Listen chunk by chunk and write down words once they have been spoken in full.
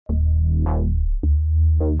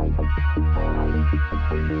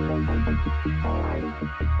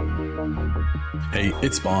Hey,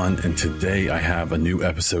 it's Bon, and today I have a new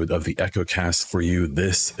episode of the EchoCast for you.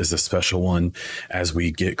 This is a special one. As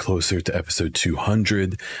we get closer to episode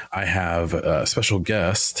 200, I have a special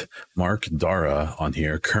guest, Mark Darrah, on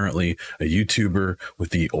here, currently a YouTuber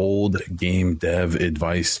with the Old Game Dev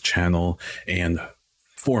Advice channel, and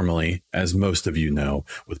formerly, as most of you know,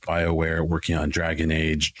 with BioWare, working on Dragon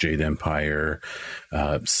Age, Jade Empire,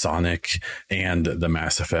 Sonic, and the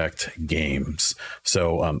Mass Effect games.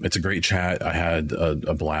 So it's a great chat. I had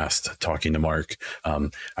a blast talking to Mark.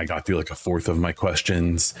 I got through like a fourth of my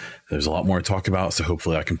questions. There's a lot more to talk about, so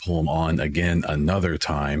hopefully I can pull them on again another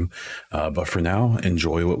time. But for now,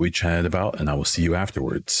 enjoy what we chatted about, and I will see you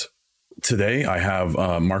afterwards. Today, I have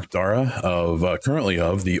Mark Darrah currently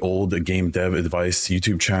of the Old Game Dev Advice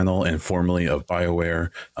YouTube channel and formerly of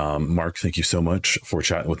BioWare. Mark, thank you so much for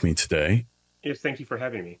chatting with me today. Yes, thank you for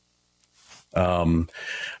having me.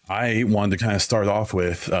 I wanted to kind of start off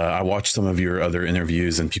with, I watched some of your other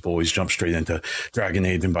interviews and people always jump straight into Dragon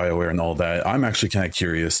Age and BioWare and all that. I'm actually kind of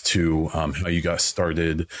curious to how you got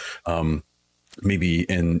started, maybe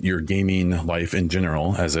in your gaming life in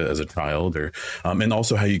general as a child, or and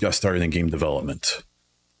also how you got started in game development.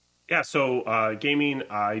 Yeah, so gaming,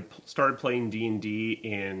 I started playing D&D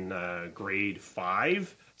in grade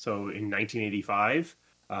 5, so in 1985,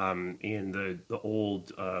 in the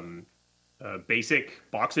old basic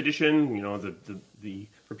box edition, you know, the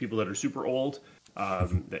for people that are super old,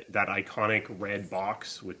 that iconic red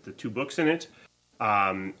box with the 2 books in it.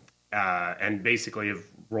 And basically have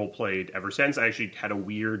role played ever since. I actually had a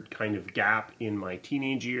weird kind of gap in my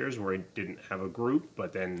teenage years where I didn't have a group,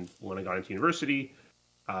 but then when I got into university,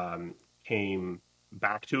 came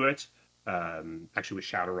back to it. Actually with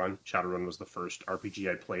Shadowrun. Shadowrun was the first RPG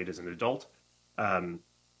I played as an adult. And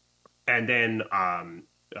then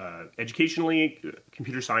educationally,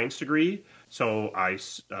 computer science degree. So I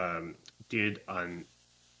did an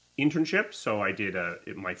internship. So I did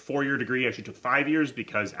my 4-year degree actually took 5 years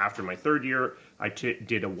because after my 3rd year, I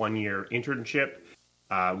did a 1-year internship.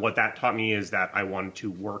 What that taught me is that I wanted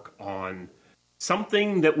to work on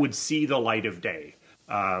something that would see the light of day.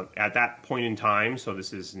 At that point in time, so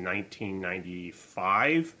this is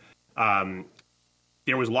 1995,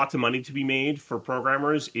 there was lots of money to be made for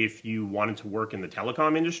programmers if you wanted to work in the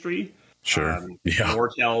telecom industry. Sure. Yeah.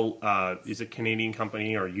 Nortel is a Canadian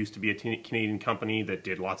company, or used to be a Canadian company that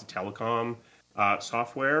did lots of telecom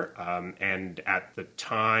software. And at the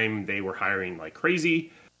time, they were hiring like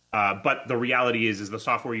crazy. But the reality is the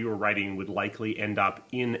software you were writing would likely end up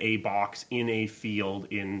in a box in a field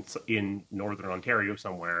in Northern Ontario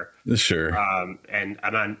somewhere. Sure. And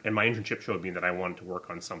my internship showed me that I wanted to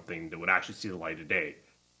work on something that would actually see the light of day.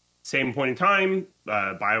 Same point in time,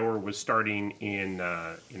 BioWare was starting in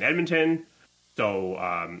Edmonton, so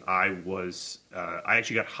I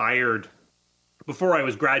actually got hired before I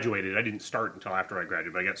was graduated. I didn't start until after I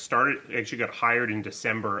graduated, but I actually got hired in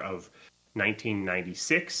December of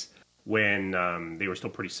 1996 when they were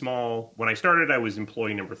still pretty small. When I started, I was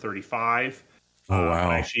employee number 35. Oh,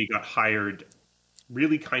 wow. I actually got hired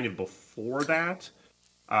really kind of before that.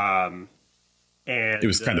 And it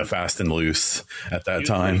was kind of fast and loose at that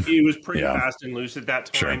time. It was pretty fast and loose at that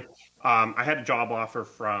time. Sure. I had a job offer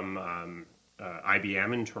from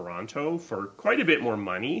IBM in Toronto for quite a bit more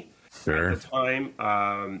money at the time.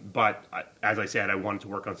 But as I said, I wanted to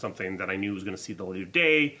work on something that I knew was going to see the light of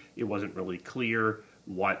day. It wasn't really clear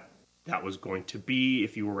what that was going to be.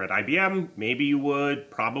 If you were at IBM, maybe you would,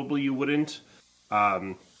 probably you wouldn't.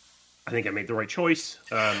 I think I made the right choice.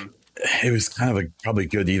 It was kind of probably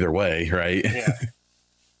good either way, right? Yeah.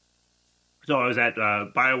 So I was at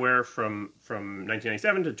BioWare from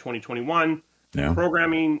 1997 to 2021,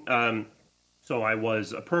 programming. So I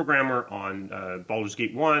was a programmer on Baldur's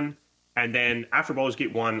Gate 1, and then after Baldur's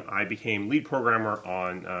Gate 1, I became lead programmer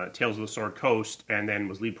on Tales of the Sword Coast, and then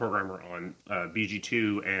was lead programmer on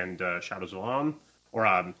BG2 and Shadows of Alam, or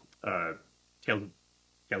Tales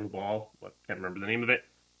of Ball. Can't remember the name of it.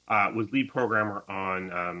 Was lead programmer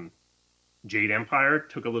on Jade Empire.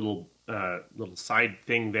 Took a little side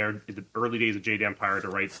thing there in the early days of Jade Empire to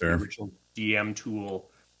write the original DM tool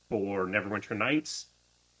for Neverwinter Nights.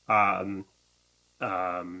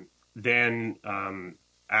 Then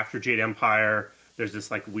after Jade Empire, there's this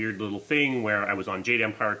like weird little thing where I was on Jade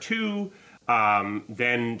Empire 2.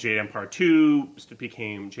 Then Jade Empire 2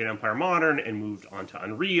 became Jade Empire Modern and moved on to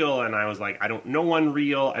Unreal. And I was like, I don't know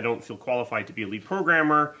Unreal. I don't feel qualified to be a lead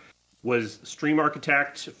programmer. Was stream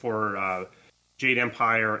architect for Jade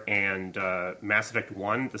Empire and Mass Effect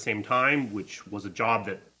 1 at the same time, which was a job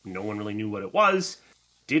that no one really knew what it was.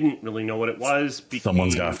 didn't really know what it was.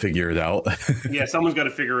 Someone's got to figure it out. Yeah, someone's got to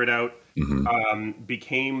figure it out.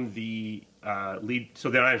 Became the lead. So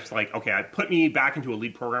then I was like, okay, I put me back into a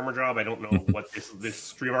lead programmer job. I don't know what this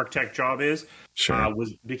stream architect job is. Sure.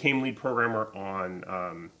 Became lead programmer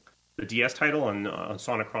on the DS title on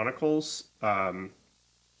Sonic Chronicles.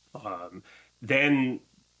 Then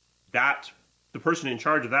the person in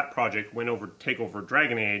charge of that project went over to take over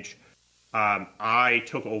Dragon Age. I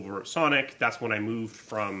took over Sonic. That's when I moved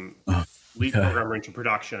from lead programmer into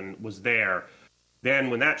production, was there. Then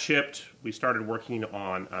when that shipped, we started working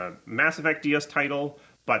on a Mass Effect DS title,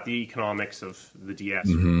 but the economics of the DS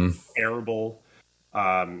were terrible.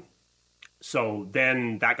 So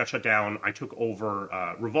then that got shut down. I took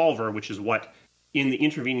over Revolver, which is what in the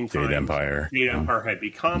intervening time Data Empire had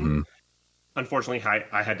become. Unfortunately,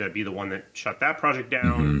 I had to be the one that shut that project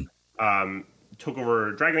down. Took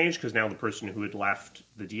over Dragon Age because now the person who had left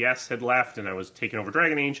the DS had left, and I was taking over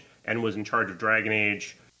Dragon Age and was in charge of Dragon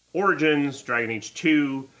Age Origins, Dragon Age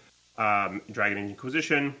 2, Dragon Age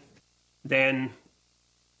Inquisition. Then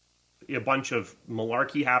a bunch of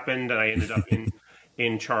malarkey happened, and I ended up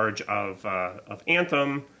in charge of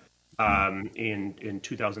Anthem in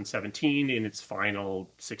 2017 in its final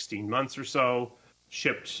 16 months or so.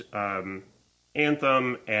 Shipped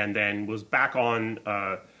Anthem, and then was back on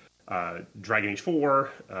Dragon Age 4,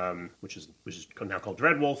 which is now called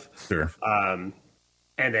Dreadwolf. Sure.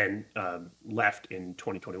 And then left in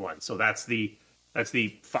 2021. So that's the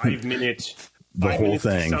 5-minute the whole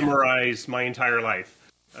thing to summarize my entire life.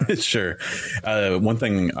 Sure. One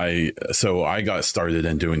thing I got started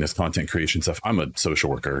in doing this content creation stuff. I'm a social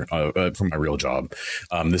worker for my real job.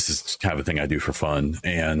 This is kind of a thing I do for fun.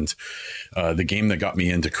 And the game that got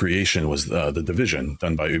me into creation was The Division,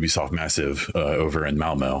 done by Ubisoft Massive over in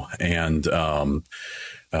Malmo. And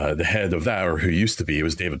the head of that, or who used to be, it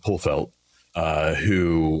was David Pulfelt,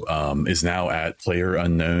 who is now at Player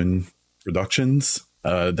Unknown Productions.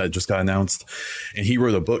 That just got announced, and he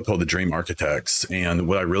wrote a book called The Dream Architects. And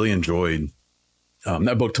what I really enjoyed,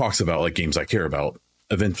 that book talks about like games I care about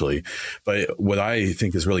eventually, but what I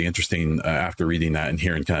think is really interesting after reading that and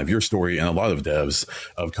hearing kind of your story and a lot of devs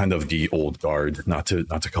of kind of the old guard, not to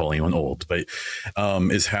call anyone old, but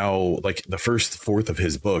is how like the first fourth of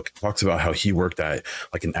his book talks about how he worked at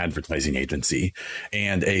like an advertising agency,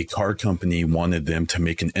 and a car company wanted them to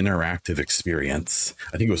make an interactive experience.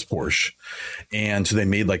 I think it was Porsche. And so they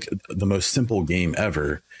made like the most simple game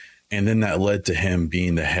ever. And then that led to him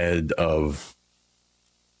being the head of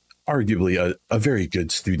arguably a very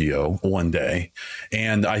good studio one day.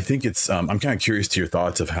 And I think it's, I'm kind of curious to your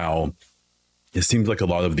thoughts of how it seems like a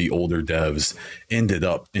lot of the older devs ended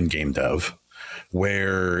up in game dev,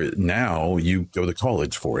 where now you go to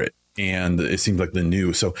college for it. And it seems like the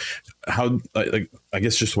new. So how, like, I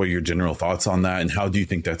guess just what are your general thoughts on that? And how do you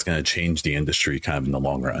think that's going to change the industry kind of in the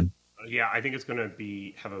long run? Yeah, I think it's going to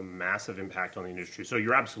have a massive impact on the industry. So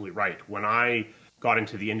you're absolutely right. When I got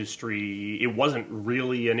into the industry, it wasn't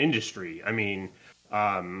really an industry. I mean,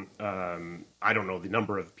 I don't know the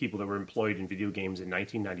number of people that were employed in video games in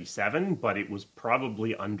 1997, but it was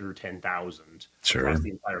probably under 10,000 across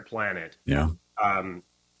the entire planet. Yeah.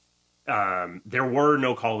 There were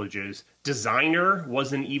no colleges. Designer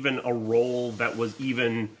wasn't even a role that was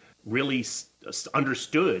even really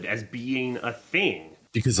understood as being a thing.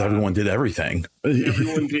 Because everyone did everything.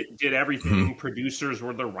 Everyone did everything. Mm-hmm. Producers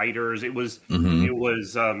were the writers. It was, it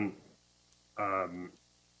was all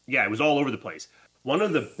over the place. One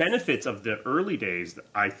of the benefits of the early days,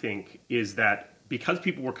 I think, is that because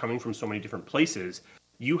people were coming from so many different places,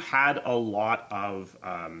 you had a lot of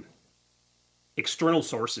external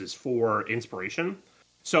sources for inspiration.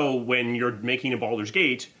 So when you're making a Baldur's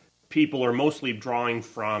Gate, people are mostly drawing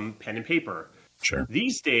from pen and paper. Sure.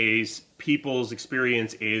 These days, people's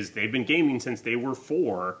experience is they've been gaming since they were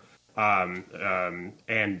 4, and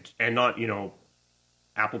not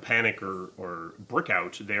Apple Panic or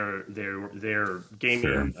Brickout. They're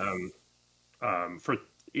gaming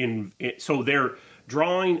so they're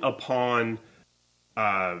drawing upon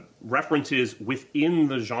references within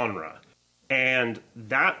the genre, and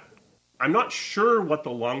that I'm not sure what the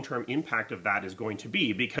long-term impact of that is going to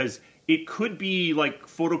be, because it could be like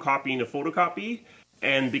photocopying a photocopy,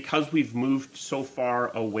 and because we've moved so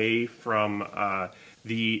far away from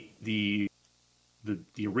the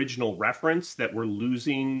original reference that we're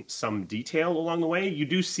losing some detail along the way. You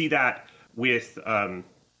do see that with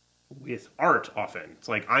art often. It's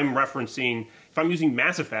like I'm referencing, if I'm using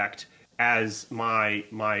Mass Effect as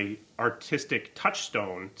my artistic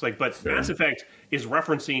touchstone, it's like, but Mass Effect is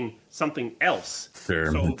referencing something else.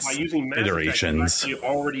 So by using Mass Effect, you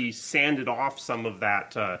already sanded off some of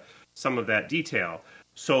that detail.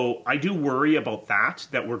 So I do worry about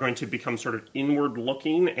that we're going to become sort of inward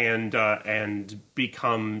looking and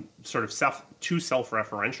become sort of too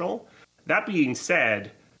self-referential. That being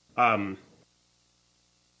said,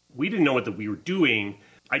 we didn't know what we were doing.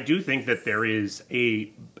 I do think that there is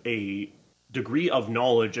a degree of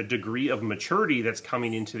knowledge, a degree of maturity that's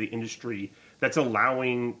coming into the industry that's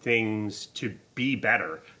allowing things to be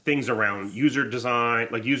better. Things around user design,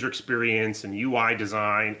 like user experience and UI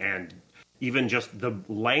design, and even just the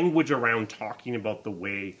language around talking about the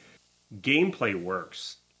way gameplay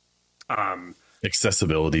works.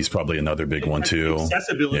 Accessibility is probably another big one too.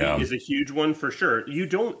 Accessibility is a huge one for sure.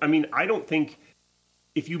 I don't think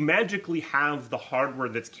if you magically have the hardware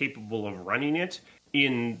that's capable of running it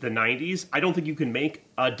in the 90s, I don't think you can make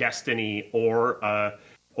a Destiny or a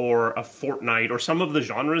Fortnite or some of the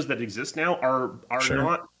genres that exist now are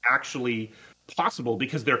not actually possible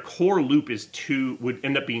because their core loop would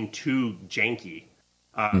end up being too janky.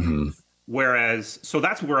 Whereas, so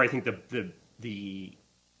that's where I think the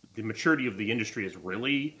maturity of the industry has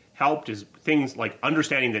really helped, is things like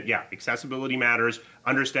understanding that, accessibility matters,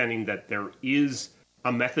 understanding that there is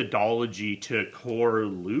a methodology to core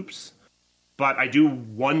loops. But I do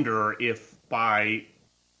wonder if by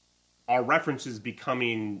our references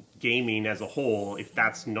becoming gaming as a whole, if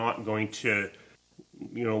that's not going to,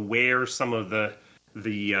 where some of the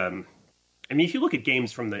if you look at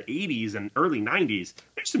games from the 80s and early 90s,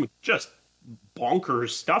 there's some just bonkers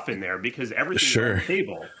stuff in there because everything's on the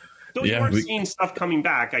table. So you are seeing stuff coming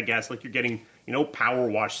back, I guess, like you're getting, Power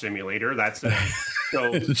Wash Simulator. That's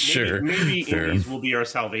so maybe indies will be our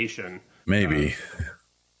salvation. Maybe.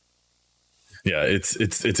 Yeah,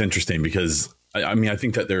 it's interesting because I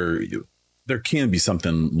think that there can be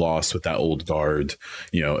something lost with that old guard,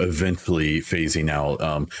 eventually phasing out.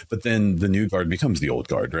 But then the new guard becomes the old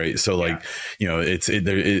guard, right? So it's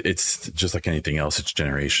just like anything else. It's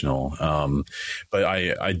generational. But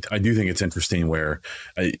I do think it's interesting where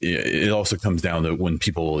it also comes down to when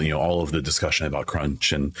people, all of the discussion about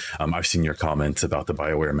crunch, and I've seen your comments about the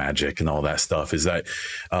BioWare magic and all that stuff. Is that,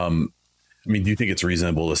 do you think it's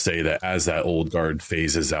reasonable to say that as that old guard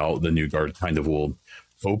phases out, the new guard kind of will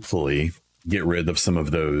hopefully get rid of some of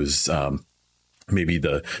those, maybe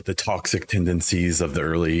the toxic tendencies of the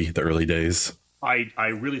early days? I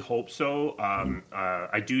really hope so.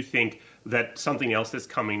 I do think that something else that's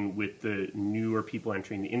coming with the newer people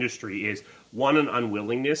entering the industry is, one, an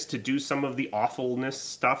unwillingness to do some of the awful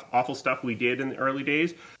stuff we did in the early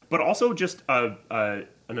days, but also just an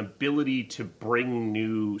ability to bring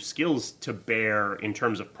new skills to bear in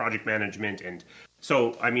terms of project management. And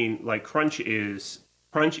so, crunch is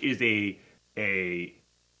a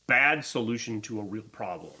bad solution to a real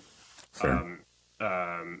problem. Sure.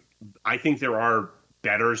 I think there are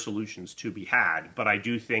better solutions to be had, but I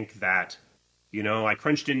do think that, I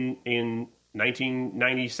crunched in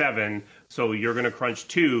 1997, so you're going to crunch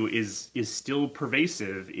too is still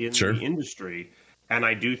pervasive in the industry. And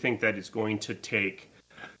I do think that it's going to take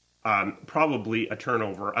probably a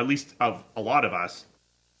turnover, at least of a lot of us,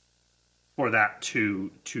 for that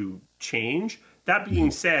to change. That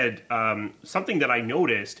being said, something that I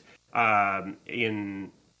noticed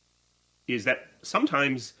is that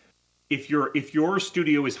sometimes if your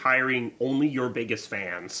studio is hiring only your biggest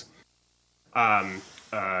fans,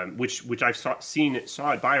 which I've saw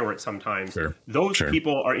at BioWare sometimes, those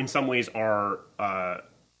people are in some ways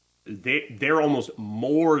they're almost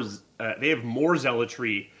more they have more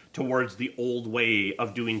zealotry towards the old way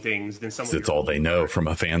of doing things than someone. It's all they know from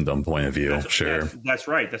a fandom point of view. That's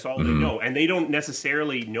right. That's all they know, and they don't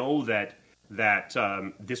necessarily know that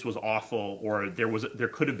this was awful or there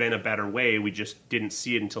could have been a better way. We just didn't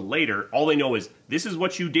see it until later. All they know is this is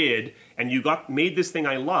what you did, and you made this thing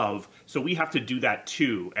I love. So we have to do that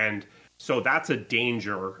too, and so that's a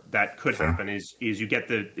danger that could happen. Is you get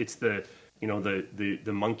the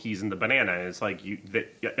monkeys and the banana. It's like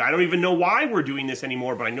I don't even know why we're doing this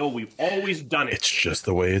anymore, but I know we've always done it. It's just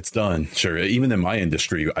the way it's done. Sure. Even in my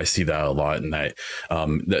industry, I see that a lot, and that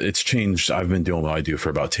it's changed. I've been doing what I do for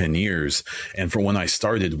about 10 years. And for when I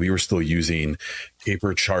started, we were still using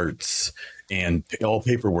paper charts and all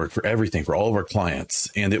paperwork for everything, for all of our clients.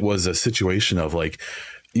 And it was a situation of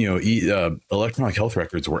electronic health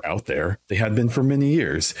records were out there. They had been for many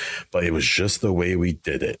years, but it was just the way we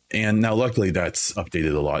did it. And now luckily that's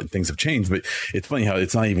updated a lot and things have changed, but it's funny how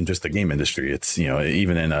it's not even just the game industry. It's,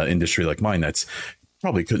 even in an industry like mine, that's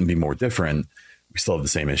probably couldn't be more different. We still have the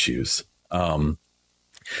same issues. So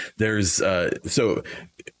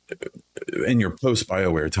in your post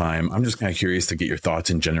BioWare time, I'm just kind of curious to get your thoughts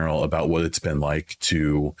in general about what it's been like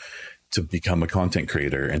to to become a content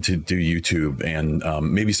creator and to do YouTube? And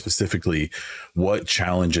maybe specifically, what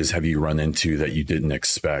challenges have you run into that you didn't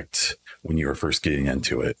expect when you were first getting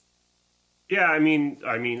into it? Yeah, I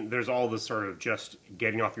mean, there's all this sort of just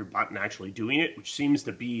getting off your butt and actually doing it, which seems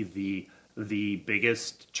to be the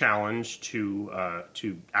biggest challenge to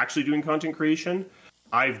actually doing content creation.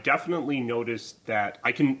 I've definitely noticed that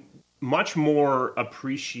I can much more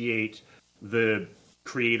appreciate the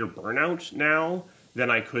creator burnout now than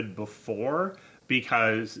I could before,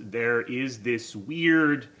 because there is this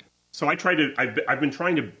weird. So I've been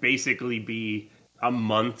trying to basically be a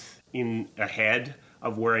month in ahead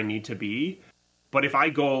of where I need to be. But if I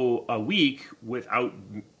go a week without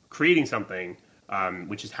creating something,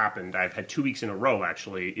 which has happened, I've had 2 weeks in a row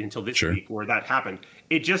actually until this week where that happened.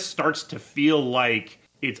 It just starts to feel like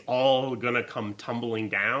it's all gonna come tumbling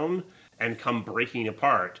down and come breaking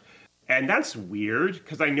apart. And that's weird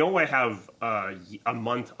because I know I have a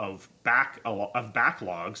month of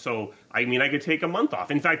backlog. So, I mean, I could take a month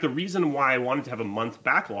off. In fact, the reason why I wanted to have a month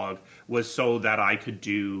backlog was so that I could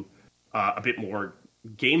do a bit more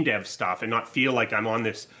game dev stuff and not feel like I'm on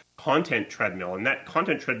this content treadmill. And that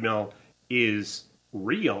content treadmill is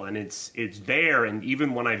real and it's there. And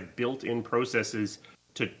even when I've built in processes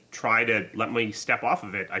to try to let me step off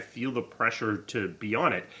of it, I feel the pressure to be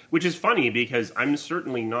on it, which is funny because I'm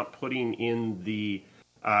certainly not putting in the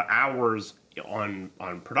hours on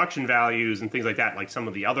production values and things like that, like some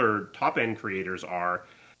of the other top end creators are.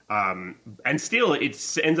 And still,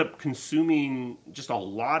 it ends up consuming just a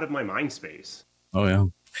lot of my mind space. Oh, yeah.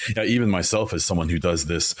 Yeah, even myself as someone who does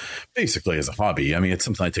this basically as a hobby. I mean, it's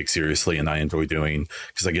something I take seriously and I enjoy doing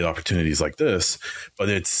because I get opportunities like this. But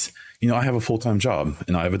it's, I have a full-time job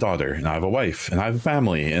and I have a daughter and I have a wife and I have a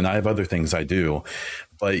family and I have other things I do.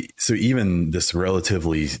 But so even this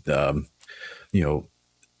relatively,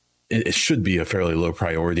 it should be a fairly low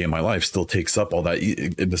priority in my life still takes up all that.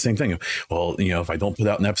 The same thing. Well, if I don't put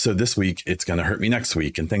out an episode this week, it's going to hurt me next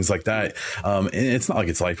week and things like that. And it's not like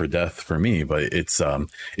it's life or death for me, but it's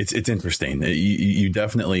interesting. You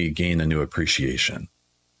definitely gain a new appreciation.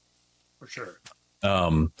 For sure.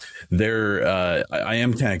 I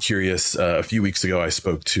am kind of curious. A few weeks ago, I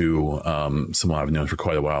spoke to someone I've known for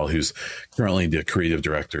quite a while who's currently the creative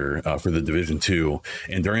director for the Division 2.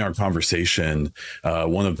 And during our conversation,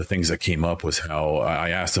 one of the things that came up was how I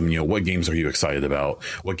asked him, what games are you excited about?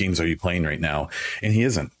 What games are you playing right now? And he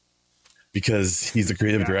isn't, because he's the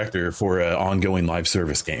creative director for an ongoing live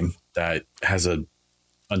service game that has a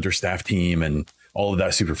understaffed team and all of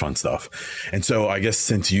that super fun stuff. And so I guess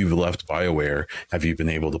since you've left BioWare, have you been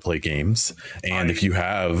able to play games? And if you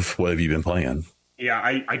have, what have you been playing? Yeah,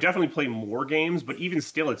 I definitely play more games, but even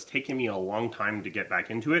still, it's taken me a long time to get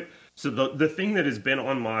back into it. So the thing that has been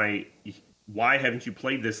on my why haven't you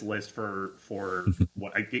played this list for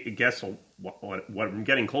what I guess what I'm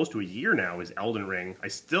getting close to a year now is Elden Ring. I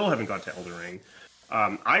still haven't got to Elden Ring.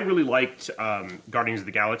 I really liked Guardians of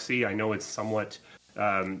the Galaxy. I know it's somewhat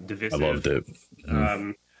divisive. I loved it.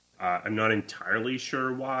 I'm not entirely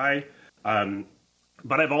sure why,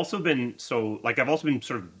 but I've also been sort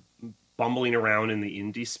of bumbling around in the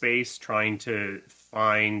indie space trying to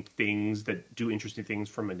find things that do interesting things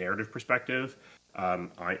from a narrative perspective.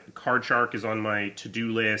 Card Shark is on my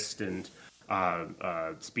to-do list, and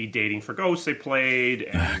Speed Dating for Ghosts I played,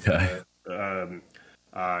 and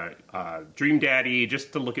Dream Daddy,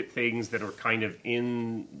 just to look at things that are kind of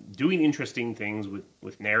doing interesting things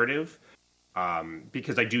with narrative,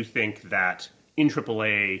 because I do think that in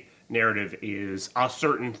AAA, narrative is a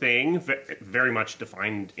certain thing, very much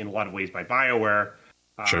defined in a lot of ways by BioWare.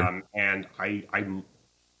 Sure. And I'm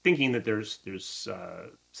thinking that there's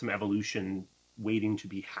some evolution waiting to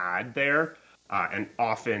be had there, and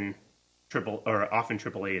often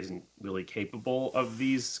AAA isn't really capable of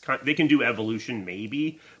these. They can do evolution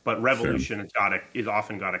maybe, but revolution is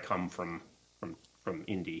often got to come from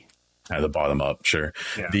indie. At the bottom up, sure.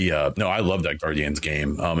 Yeah. I love that Guardians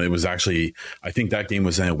game. It was actually, I think that game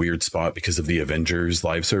was in a weird spot because of the Avengers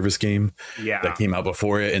live service game that came out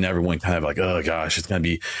before it, and everyone kind of like, oh gosh, it's gonna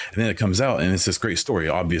be. And then it comes out, and it's this great story.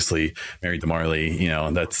 Obviously, married to Marley,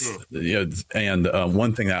 that's And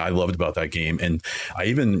one thing that I loved about that game, and I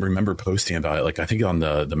even remember posting about it, like I think on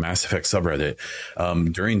the Mass Effect subreddit,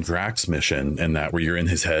 during Drax's mission, and that where you're in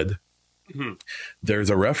his head. Mm-hmm. There's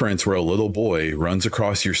a reference where a little boy runs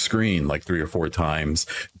across your screen like 3 or 4 times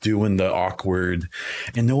doing the awkward,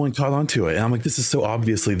 and no one caught on to it. And I'm like, this is so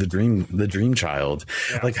obviously the dream child.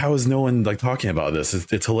 Yeah. Like, how is no one like talking about this?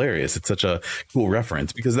 It's hilarious. It's such a cool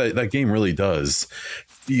reference because that game really does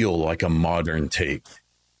feel like a modern take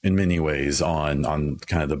in many ways on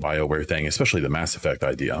kind of the BioWare thing, especially the Mass Effect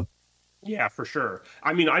idea. Yeah, for sure.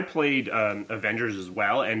 I mean, I played Avengers as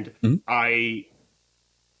well, and Mm-hmm.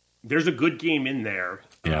 there's a good game in there.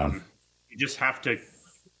 Yeah, You just have to.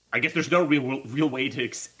 I guess there's no real way to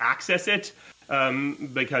access it,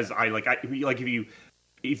 because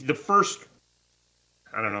if the first,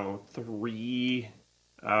 I don't know, 3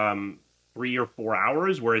 or 4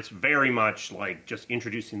 hours where it's very much like just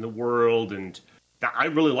introducing the world, and that I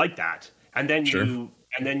really like that. And then sure.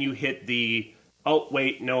 you hit the, oh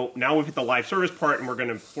wait, no, now we've hit the live service part and we're going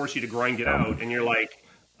to force you to grind it out, and you're like,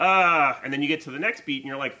 and then you get to the next beat and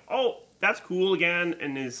you're like, oh, that's cool again,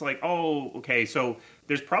 and it's like, oh, okay, so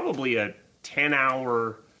there's probably a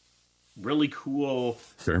 10-hour really cool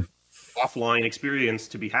Sure. offline experience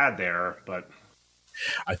to be had there. But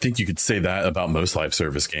I think you could say that about most live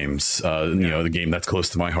service games. You know, the game that's close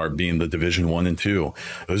to my heart being the Division 1 and 2.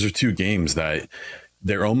 Those are two games that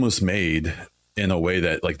they're almost made in a way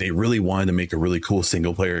that like they really wanted to make a really cool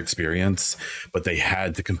single player experience, but they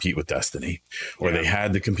had to compete with Destiny, or they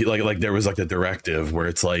had to compete like there was like a directive where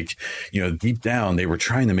it's like, you know, deep down they were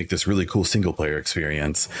trying to make this really cool single player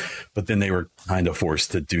experience, but then they were kind of forced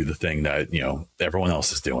to do the thing that, you know, everyone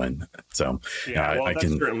else is doing. So that's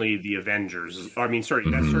certainly the Avengers. I mean, sorry,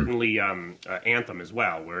 that's certainly Anthem as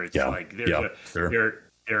well, where it's like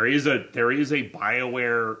there is a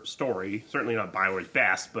BioWare story, certainly not BioWare's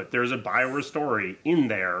best, but there's a BioWare story in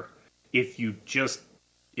there if you just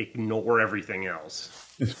ignore everything else.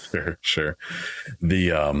 Sure.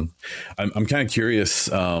 The I'm kind of curious,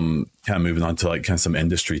 kind of moving on to like kind of some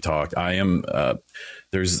industry talk. I am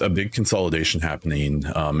there's a big consolidation happening,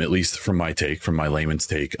 at least from my layman's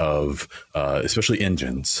take of especially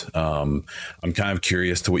engines. I'm kind of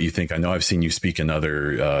curious to what you think. I know I've seen you speak in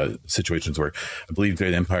other situations where I believe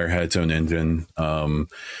Great Empire had its own engine, and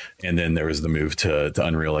then there was the move to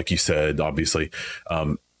Unreal, like you said, obviously.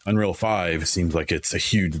 Unreal 5 seems like it's a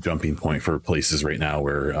huge jumping point for places right now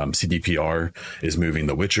where CDPR is moving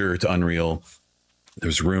The Witcher to Unreal.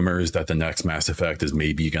 There's rumors that the next Mass Effect is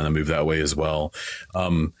maybe going to move that way as well.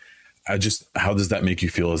 How does that make you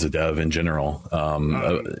feel as a dev in general?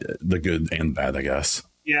 The good and bad, I guess.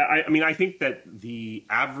 Yeah, I mean, I think that the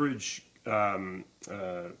average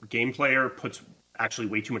game player puts actually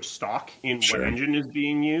way too much stock in what engine is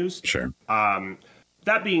being used. Sure.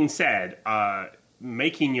 That being said,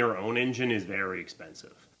 making your own engine is very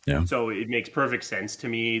expensive. Yeah. So it makes perfect sense to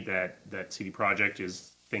me that CD Projekt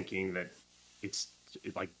is thinking that it's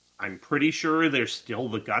like, I'm pretty sure there's still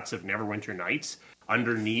the guts of Neverwinter Nights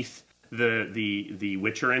underneath the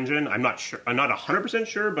Witcher engine. I'm not sure. I'm not 100%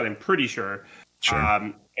 sure, but I'm pretty sure.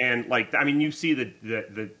 Sure. And like, I mean, you see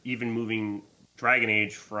the even moving Dragon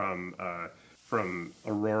Age from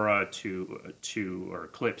Aurora to or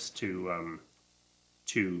Eclipse to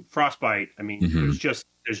Frostbite. I mean, there's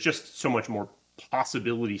just so much more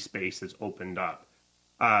possibility space that's opened up.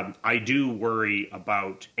 I do worry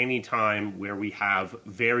about any time where we have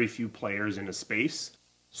very few players in a space.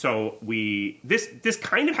 So this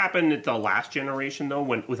kind of happened at the last generation though,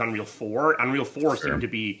 with Unreal 4. Unreal 4 seemed to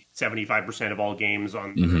be 75% of all games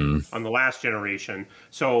on the last generation.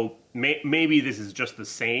 So maybe this is just the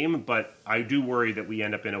same, but I do worry that we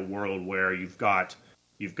end up in a world where you've got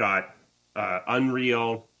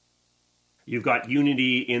Unreal, you've got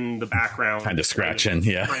Unity in the background, kind of scratching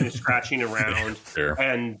around, sure.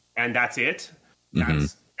 and that's it.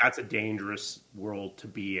 That's a dangerous world to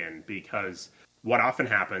be in, because what often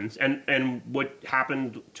happens, and what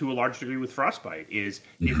happened to a large degree with Frostbite, is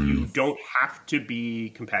if you don't have to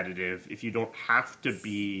be competitive, if you don't have to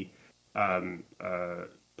be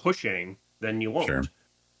pushing, then you won't.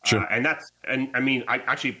 Sure. And I mean,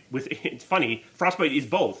 it's funny. Frostbite is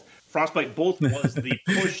both. Frostbite both was the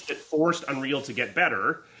push that forced Unreal to get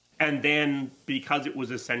better, and then because it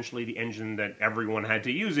was essentially the engine that everyone had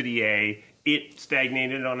to use at EA, it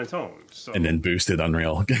stagnated on its own. So, and then boosted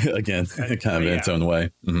Unreal again, kind of in its own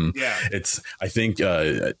way. Yeah, I think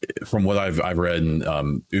from what I've read, and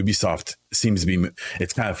Ubisoft seems to be.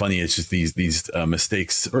 It's kind of funny. It's just these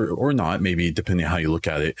mistakes, or not, maybe depending on how you look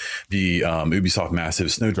at it. The Ubisoft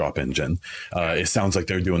massive Snowdrop engine. It sounds like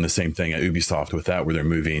they're doing the same thing at Ubisoft with that, where they're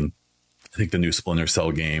moving. I think the new Splinter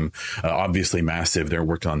Cell game, obviously massive. They're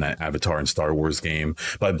working on that Avatar and Star Wars game,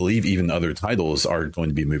 but I believe even other titles are going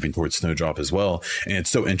to be moving towards Snowdrop as well. And it's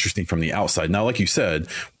so interesting from the outside. Now, like you said,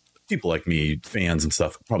 people like me, fans and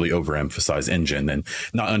stuff, probably overemphasize engine and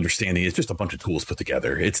not understanding it's just a bunch of tools put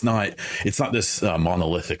together. It's not this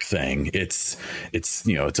monolithic thing. It's it's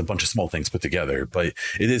a bunch of small things put together, but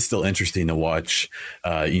it is still interesting to watch.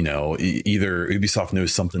 Either Ubisoft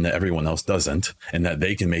knows something that everyone else doesn't, and that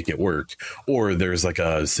they can make it work, or there's like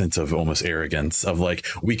a sense of almost arrogance of like,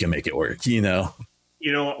 we can make it work.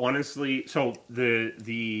 You know, honestly, so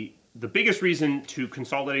the biggest reason to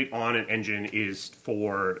consolidate on an engine is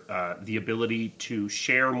for the ability to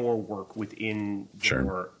share more work within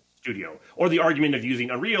your studio. Or the argument of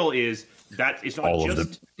using Unreal is that it's not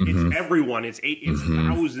just it's everyone, it's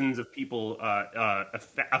thousands of people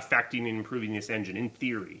affecting and improving this engine in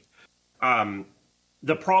theory.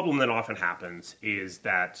 The problem that often happens is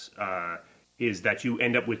that you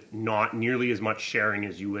end up with not nearly as much sharing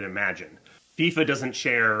as you would imagine. FIFA doesn't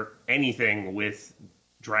share anything with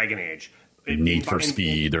Dragon Age. Need for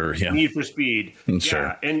Speed. Sure.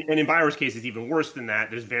 Yeah, and in BioWare's case, it's even worse than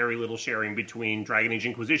that. There's very little sharing between Dragon Age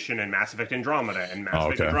Inquisition and Mass Effect Andromeda and Mass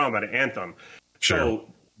Effect Andromeda Anthem. Sure.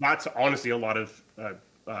 So that's honestly a lot of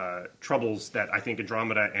troubles that I think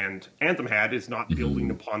Andromeda and Anthem had, is not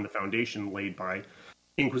building upon the foundation laid by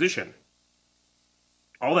Inquisition.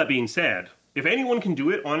 All that being said, if anyone can do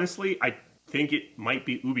it, honestly, I think it might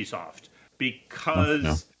be Ubisoft,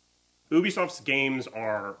 because Ubisoft's games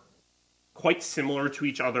are quite similar to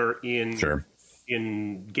each other in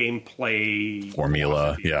gameplay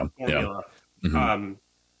formula.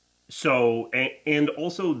 So and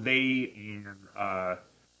also they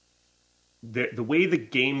the way the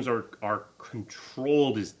games are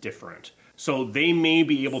controlled is different. So they may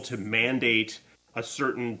be able to mandate a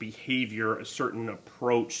certain behavior, a certain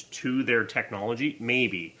approach to their technology.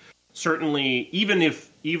 Maybe, certainly,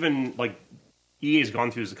 even like EA has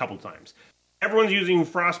gone through this a couple of times. Everyone's using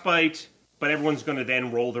Frostbite, but everyone's going to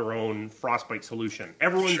then roll their own Frostbite solution.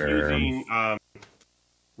 Everyone's using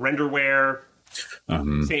renderware.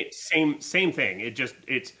 Same thing.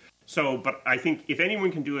 But I think if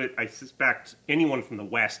anyone can do it, I suspect anyone from the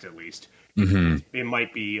West at least. It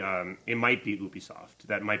might be Ubisoft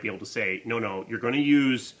that might be able to say, no, you're going to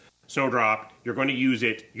use Snowdrop. You're going to use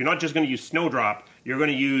it. You're not just going to use Snowdrop.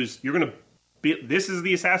 This is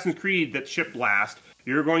the Assassin's Creed that shipped last.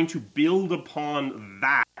 You're going to build upon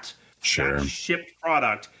that shipped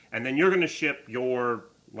product, and then you're going to ship your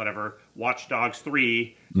whatever Watch Dogs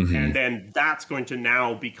 3, and then that's going to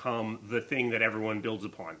now become the thing that everyone builds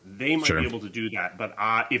upon. They might be able to do that, but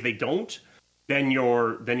if they don't, then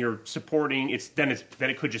you're supporting then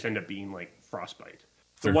it could just end up being like Frostbite.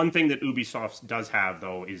 The one thing that Ubisoft does have,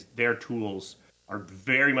 though, is their tools are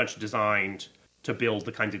very much designed to build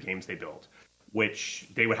the kinds of games they build, which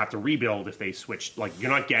they would have to rebuild if they switched. Like,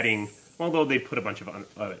 you're not getting, although they put a bunch of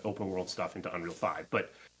open world stuff into Unreal 5,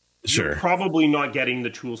 but you're probably not getting the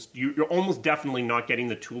tools. You're almost definitely not getting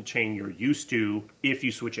the tool chain you're used to if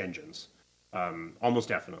you switch engines. Almost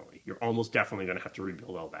definitely. You're almost definitely going to have to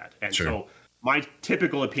rebuild all that. And so my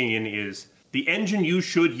typical opinion is the engine you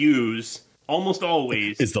should use almost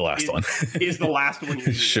always is the last one. Is the last one you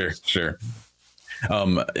use. Sure.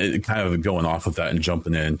 Kind of going off of that and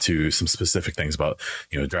jumping into some specific things about,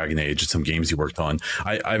 Dragon Age and some games you worked on.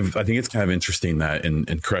 I think it's kind of interesting that,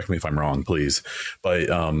 and correct me if I'm wrong, please, but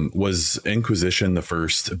was Inquisition the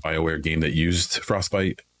first BioWare game that used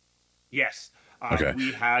Frostbite? Yes.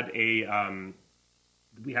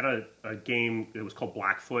 We had a game that was called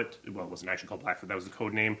Blackfoot. Well, it wasn't actually called Blackfoot. That was the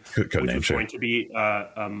code name. Which was going to be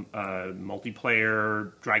a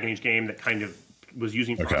multiplayer Dragon Age game that kind of was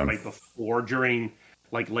using Frostbite during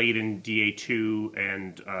like late in DA2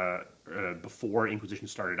 and before Inquisition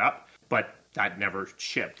started up, but that never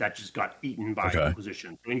shipped. That just got eaten by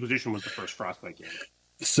Inquisition. So Inquisition was the first Frostbite game.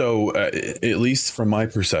 So at least from my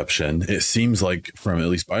perception, it seems like from at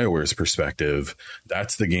least BioWare's perspective,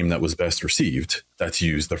 that's the game that was best received. That's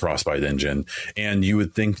used the Frostbite engine. And you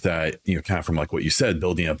would think that, kind of from like what you said,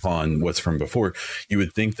 building upon what's from before, you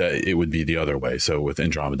would think that it would be the other way. So with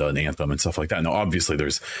Andromeda and Anthem and stuff like that. Now, obviously,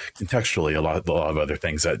 there's contextually a lot of other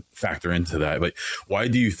things that factor into that. But why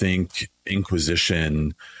do you think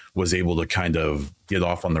Inquisition was able to kind of get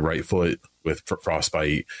off on the right foot with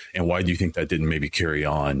Frostbite, and why do you think that didn't maybe carry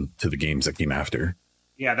on to the games that came after?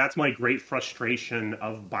 Yeah, that's my great frustration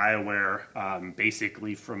of BioWare,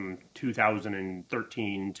 basically from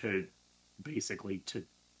 2013 to basically to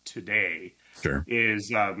today,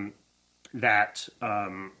 is that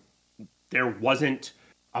there wasn't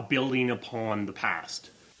a building upon the past.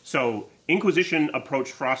 So Inquisition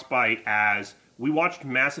approached Frostbite as, we watched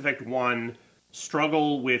Mass Effect 1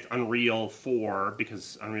 struggle with Unreal 4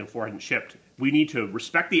 because Unreal 4 hadn't shipped. We need to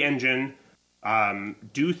respect the engine,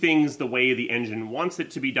 do things the way the engine wants it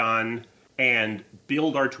to be done, and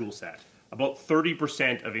build our tool set. About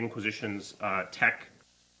 30% of Inquisition's tech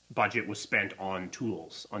budget was spent on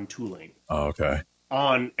tools, on tooling. Oh, okay.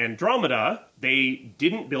 On Andromeda, they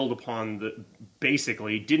didn't build upon the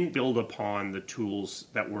tools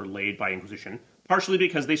that were laid by Inquisition. Partially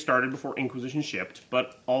because they started before Inquisition shipped,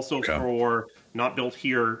 but also for not built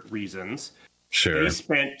here reasons. Sure. They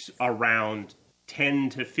spent around 10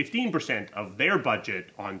 to 15% of their budget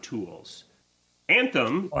on tools.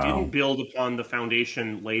 Anthem didn't build upon the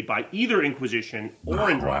foundation laid by either Inquisition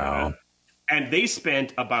or Andromeda, and they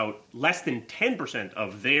spent about less than 10%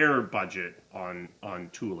 of their budget on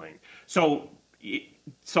tooling. So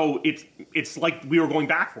it's like we were going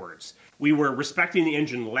backwards. We were respecting the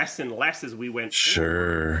engine less and less as we went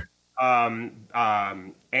forward. And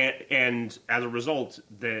as a result,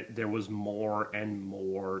 there was more and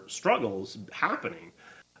more struggles happening.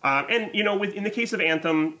 And in the case of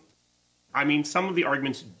Anthem, I mean, some of the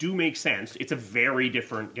arguments do make sense. It's a very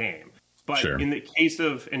different game. But in the case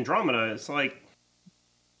of Andromeda, it's like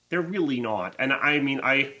they're really not. And I mean,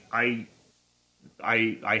 I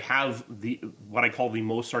have what I call the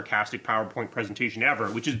most sarcastic PowerPoint presentation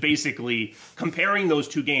ever, which is basically comparing those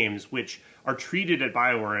two games, which are treated at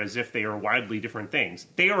BioWare as if they are widely different things.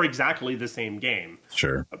 They are exactly the same game.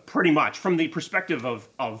 Sure. Pretty much. From the perspective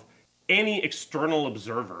of any external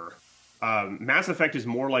observer, Mass Effect is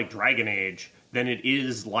more like Dragon Age than it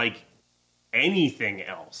is like anything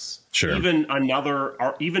else. Sure.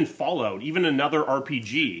 Even Fallout, even another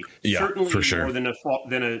RPG. Yeah, certainly for sure. More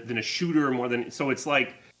than a shooter, more than so. It's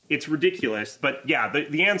like it's ridiculous. But yeah,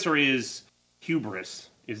 the answer is hubris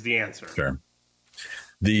is the answer. Sure.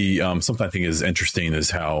 The something I think is interesting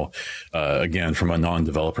is how, again, from a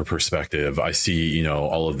non-developer perspective, I see,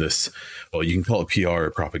 all of this, well, you can call it PR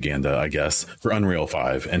or propaganda, I guess, for Unreal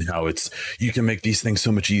 5 and how you can make these things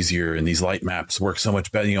so much easier and these light maps work so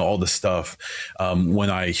much better, all this stuff.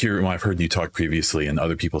 When I've heard you talk previously and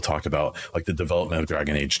other people talk about like the development of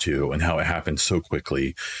Dragon Age 2 and how it happened so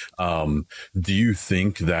quickly, do you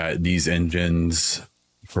think that these engines,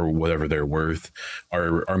 for whatever they're worth,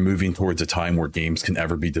 are moving towards a time where games can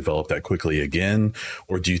ever be developed that quickly again?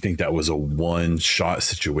 Or do you think that was a one-shot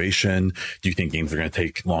situation? Do you think games are going to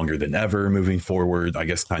take longer than ever moving forward? I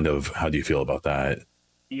guess kind of how do you feel about that?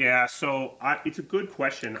 Yeah, so it's a good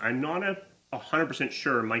question. I'm not 100%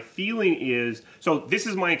 sure. My feeling is, so this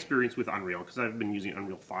is my experience with Unreal, because I've been using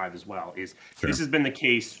Unreal 5 as well, is This has been the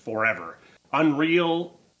case forever.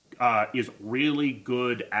 Unreal is really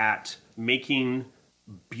good at making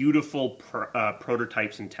beautiful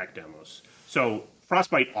prototypes and tech demos. So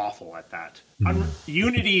Frostbite awful at that.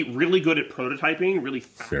 Unity really good at prototyping, really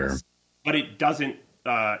fast, but it doesn't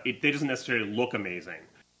necessarily look amazing.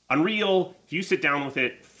 Unreal, if you sit down with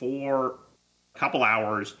it for a couple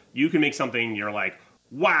hours, you can make something you're like,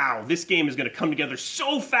 wow, this game is going to come together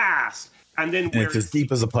so fast. And then it's as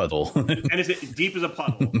deep as a puddle. And it's as deep as a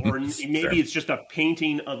puddle. Or maybe it's just a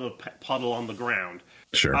painting of a puddle on the ground.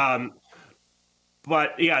 Sure.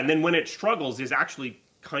 But yeah, and then when it struggles is actually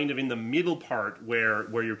kind of in the middle part where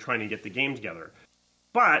you're trying to get the game together.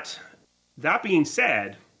 But that being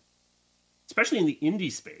said, especially in the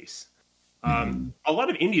indie space, a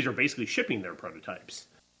lot of indies are basically shipping their prototypes.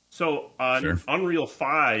 So Unreal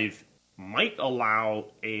 5 might allow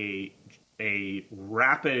a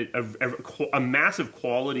massive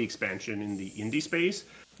quality expansion in the indie space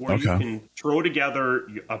where you can throw together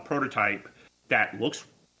a prototype that looks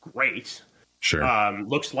great. Sure.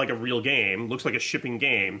 Looks like a real game, looks like a shipping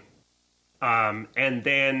game, and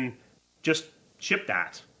then just ship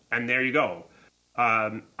that, and there you go.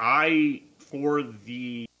 In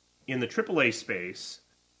the AAA space,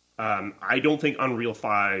 I don't think Unreal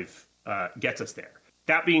 5 gets us there.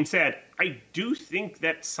 That being said, I do think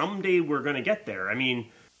that someday we're going to get there. I mean,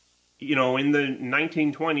 in the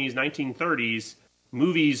 1920s, 1930s,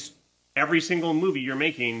 movies. Every single movie you're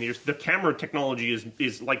making, the camera technology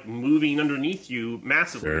is like moving underneath you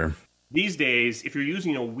massively. Sure. These days, if you're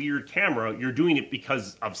using a weird camera, you're doing it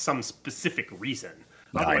because of some specific reason.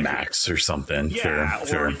 IMAX or something. Yeah,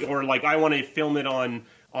 sure. Or like I want to film it on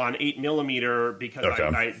 8mm because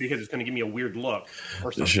because it's going to give me a weird look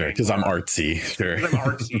or something. Sure, because I'm artsy. Sure. Because I'm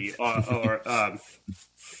artsy.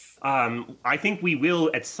 I think we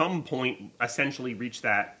will at some point essentially reach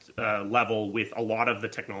that level with a lot of the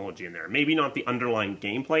technology in there. Maybe not the underlying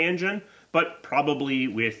gameplay engine, but probably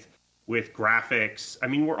with graphics. I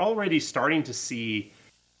mean, we're already starting to see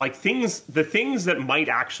like the things that might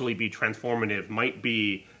actually be transformative might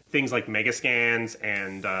be things like megascans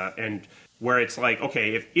and where it's like,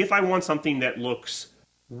 okay, if I want something that looks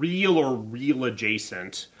real or real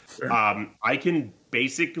adjacent, I can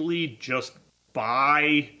basically just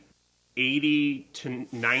buy 80 to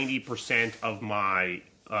 90% of my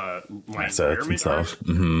environment stuff.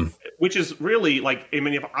 Which is really like, I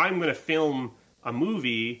mean, if I'm going to film a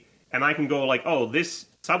movie and I can go like, oh, this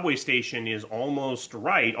subway station is almost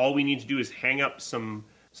right. All we need to do is hang up some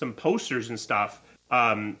posters and stuff.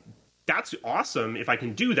 That's awesome if I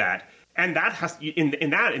can do that. And that has in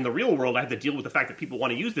the real world, I have to deal with the fact that people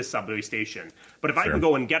want to use this subway station. But if I can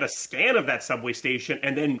go and get a scan of that subway station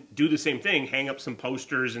and then do the same thing, hang up some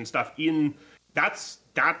posters and stuff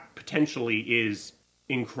that potentially is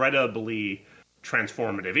incredibly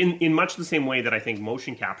transformative in much the same way that I think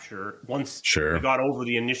motion capture, once we got over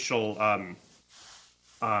the initial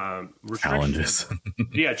challenges,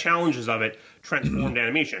 challenges of it, transformed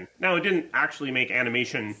animation. Now, it didn't actually make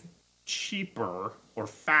animation cheaper or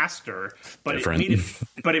faster, but it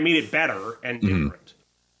made it better and different.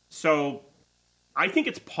 So I think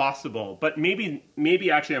it's possible, but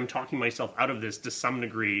maybe actually I'm talking myself out of this to some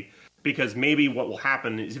degree, because maybe what will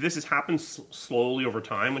happen is, if this happens slowly over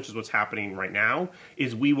time, which is what's happening right now,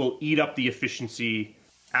 is we will eat up the efficiency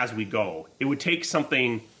as we go. It would take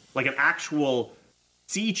something like an actual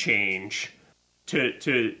sea change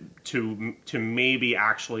to maybe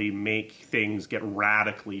actually make things get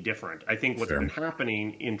radically different. I think what's been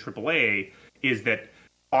happening in AAA is that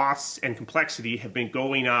costs and complexity have been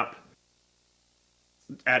going up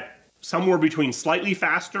at somewhere between slightly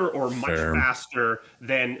faster or much faster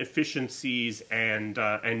than efficiencies and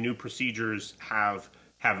new procedures have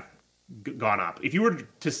gone up. If you were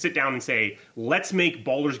to sit down and say, let's make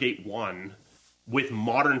Baldur's Gate 1 with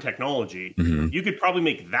modern technology, you could probably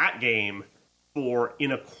make that game for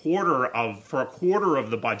a quarter of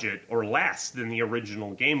the budget or less than the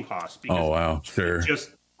original game cost. Because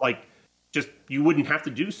just you wouldn't have to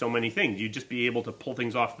do so many things. You'd just be able to pull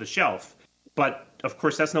things off the shelf. But of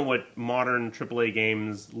course, that's not what modern AAA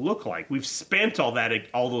games look like. We've spent all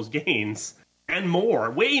those gains and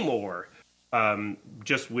more, way more,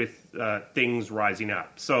 just with things rising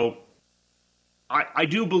up. So I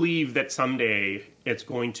do believe that someday it's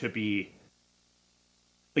going to be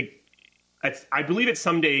like, I believe that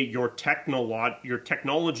someday your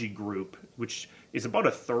technology group, which is about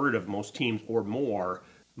a third of most teams or more,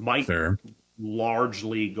 might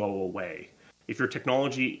largely go away. If your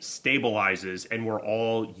technology stabilizes and we're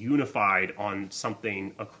all unified on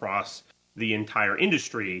something across the entire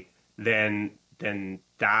industry, then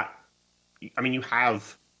that, I mean, you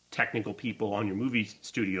have technical people on your movie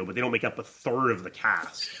studio, but they don't make up a third of the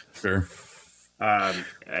cast. So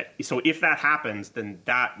if that happens, then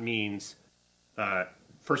that means,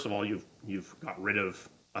 first of all, you've got rid of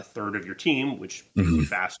a third of your team, which makes you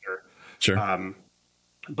faster.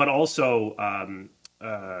 But also,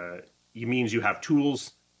 it means you have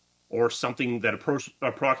tools or something that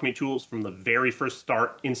approximate tools from the very first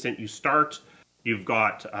instant you start. You've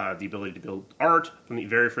got the ability to build art from the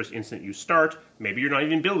very first instant you start. Maybe you're not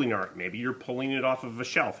even building art. Maybe you're pulling it off of a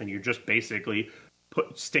shelf and you're just basically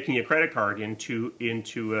sticking a credit card into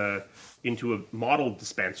a model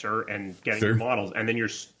dispenser and getting your models. And then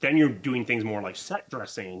you're doing things more like set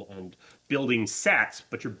dressing and building sets,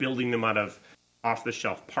 but you're building them out of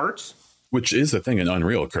off-the-shelf parts. Which is the thing in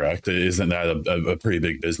Unreal, correct? Isn't that a pretty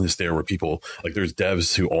big business there, where people, like, there's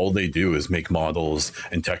devs who all they do is make models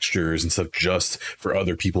and textures and stuff just for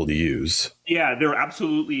other people to use? Yeah, there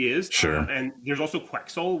absolutely is. And there's also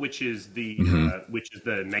Quexel, which is the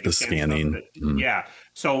mega scanning. Yeah,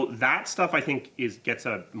 so that stuff I think gets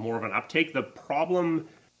a more of an uptake. The problem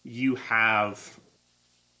you have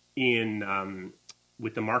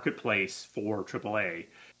with the marketplace for AAA,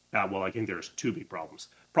 well, I think there's two big problems.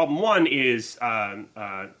 Problem one is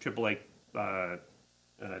AAA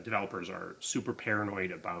developers are super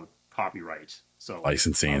paranoid about copyright. So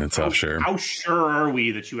licensing and stuff, How sure are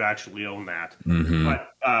we that you actually own that?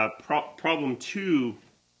 But problem two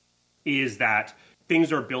is that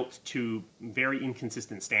things are built to very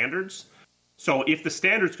inconsistent standards. So if the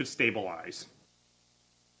standards could stabilize,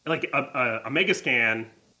 like a Megascan,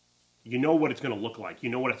 you know what it's going to look like. You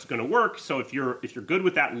know what it's going to work. So if you're good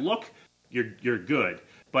with that look, you're good.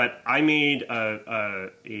 But I made a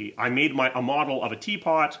model of a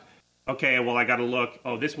teapot. Okay, well, I got to look.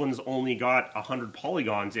 Oh, this one's only got 100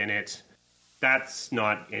 polygons in it. That's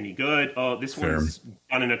not any good. Oh, this one's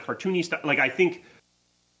done in a cartoony style. Like, I think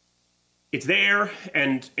it's there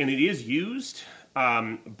and it is used.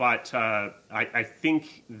 But I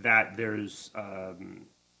think that there's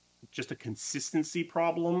just a consistency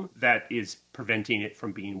problem that is preventing it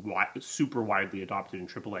from being super widely adopted in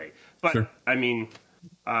AAA. But I mean,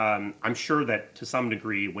 I'm sure that to some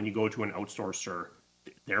degree, when you go to an outsourcer,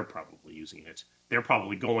 they're probably using it. They're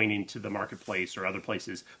probably going into the marketplace or other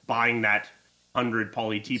places, buying that 100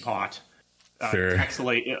 poly teapot,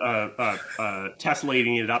 tessellating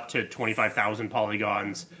it up to 25,000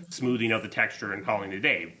 polygons, smoothing out the texture, and calling it a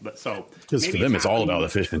day. But so because for them, it's all about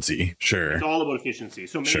efficiency. It's all about efficiency.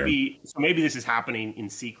 So maybe this is happening in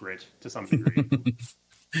secret to some degree.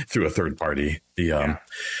 through a third party.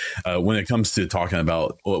 When it comes to talking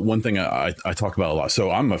about one thing I talk about a lot.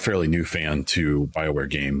 So I'm a fairly new fan to BioWare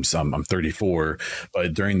games. I'm 34,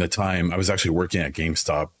 but during the time I was actually working at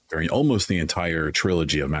GameStop during almost the entire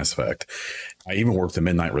trilogy of Mass Effect. I even worked the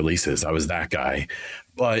midnight releases. I was that guy,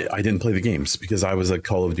 but I didn't play the games because I was a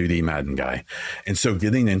Call of Duty Madden guy. And so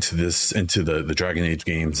getting into the Dragon Age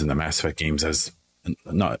games and the Mass Effect games as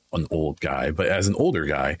not an old guy, but as an older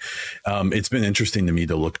guy, it's been interesting to me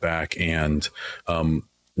to look back and,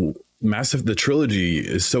 the trilogy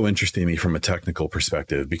is so interesting to me from a technical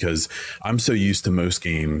perspective because I'm so used to most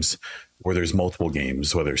games where there's multiple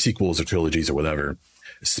games, whether sequels or trilogies or whatever,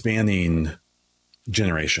 spanning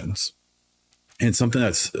generations. And something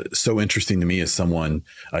that's so interesting to me as someone,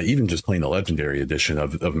 even just playing the Legendary Edition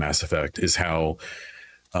of Mass Effect, is how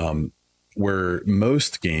where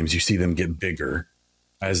most games you see them get bigger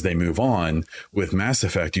as they move on. With Mass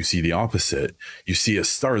Effect, you see the opposite. You see it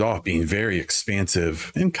start off being very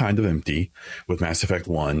expansive and kind of empty with Mass Effect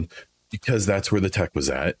 1, because that's where the tech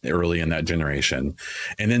was at early in that generation.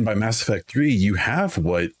 And then by Mass Effect 3, you have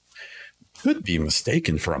what could be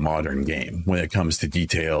mistaken for a modern game when it comes to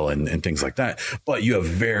detail and things like that. But you have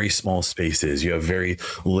very small spaces. You have very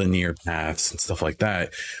linear paths and stuff like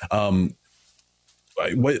that.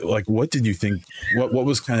 What did you think? What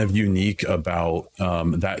was kind of unique about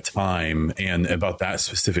that time and about that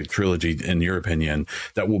specific trilogy, in your opinion,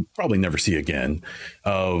 that we'll probably never see again?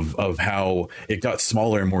 Of how it got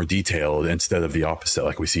smaller and more detailed instead of the opposite,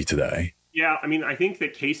 like we see today. Yeah, I mean, I think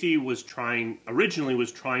that Casey originally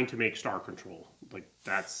was trying to make Star Control. Like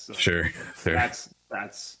that's sure.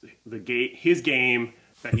 That's his game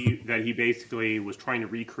that he basically was trying to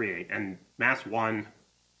recreate, and Mass 1.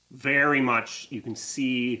 Very much, you can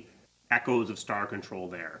see echoes of Star Control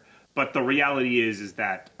there, but the reality is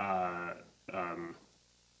that I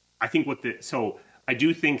think I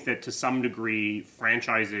do think that to some degree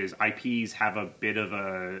franchises, IPs have a bit of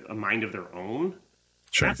a mind of their own.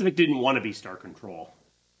 Sure. Mass Effect didn't want to be Star Control.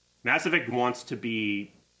 Mass Effect wants to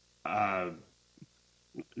be not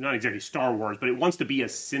exactly Star Wars, but it wants to be a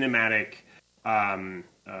cinematic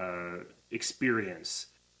experience.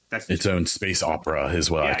 That's its own space opera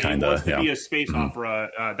is what I kind of be a space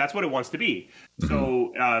opera. That's what it wants to be.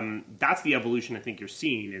 So that's the evolution I think you're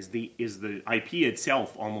seeing is the IP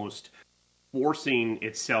itself almost forcing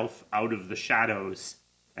itself out of the shadows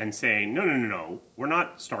and saying no, we're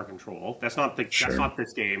not Star Control. That's not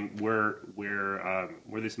this game. We're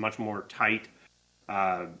this much more tight,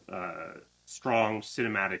 strong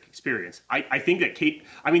cinematic experience. I think that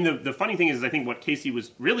the funny thing is I think what Casey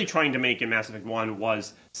was really trying to make in Mass Effect 1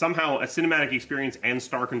 was somehow a cinematic experience and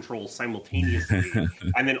Star Control simultaneously,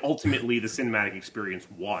 and then ultimately the cinematic experience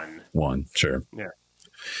won. Sure. Yeah.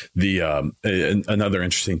 The another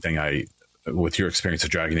interesting thing with your experience of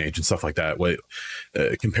Dragon Age and stuff like that,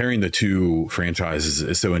 comparing the two franchises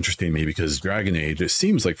is so interesting to me because Dragon Age, it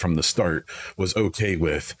seems like from the start was okay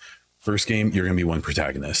with first game, you're going to be one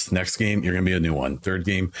protagonist. Next game, you're going to be a new one. Third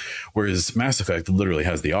game, whereas Mass Effect literally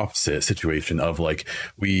has the opposite situation of like,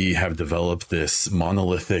 we have developed this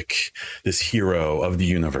monolithic, this hero of the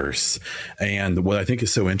universe. And what I think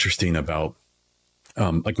is so interesting about,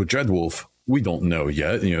 like with Dreadwolf, we don't know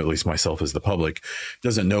yet, at least myself as the public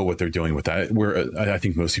doesn't know what they're doing with that. I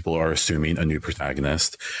think most people are assuming a new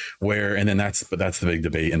protagonist and then that's the big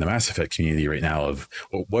debate in the Mass Effect community right now of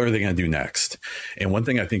what are they going to do next? And one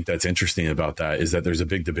thing I think that's interesting about that is that there's a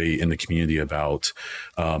big debate in the community about,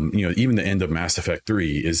 even the end of Mass Effect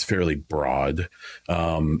 3 is fairly broad.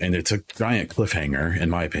 And it's a giant cliffhanger in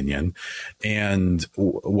my opinion. And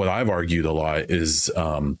what I've argued a lot is,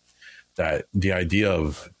 that the idea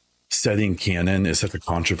of setting canon is such a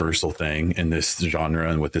controversial thing in this genre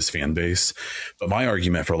and with this fan base. But my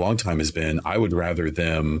argument for a long time has been, I would rather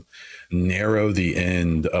them narrow the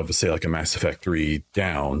end of, say, like a Mass Effect 3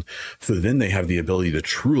 down, so then they have the ability to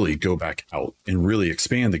truly go back out and really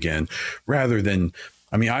expand again, rather than,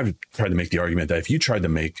 I've tried to make the argument that if you tried to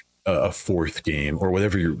make a fourth game or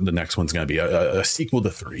whatever the next one's going to be, a sequel to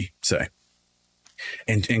 3, say,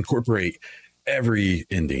 and incorporate every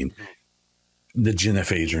ending, the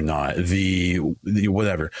genophage or not, the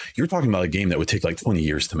whatever, you're talking about a game that would take like 20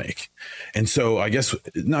 years to make. And so I guess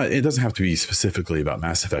it doesn't have to be specifically about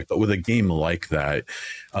Mass Effect, but with a game like that,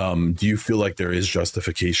 do you feel like there is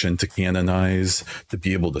justification to canonize, to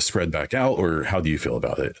be able to spread back out, or how do you feel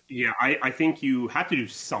about it? Yeah, I think you have to do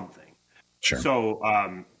something. Sure.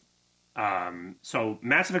 So, so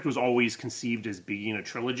Mass Effect was always conceived as being a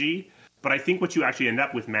trilogy. But I think what you actually end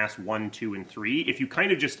up with Mass 1, 2, and 3, if you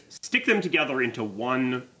kind of just stick them together into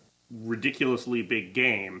one ridiculously big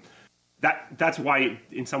game, that's why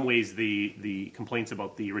in some ways the complaints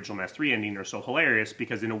about the original Mass 3 ending are so hilarious,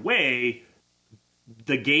 because in a way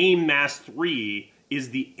the game Mass 3 is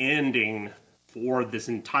the ending for this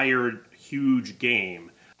entire huge game.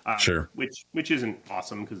 Sure. Which isn't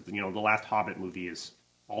awesome, because the last Hobbit movie is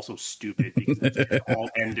also stupid because it's all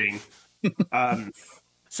ending.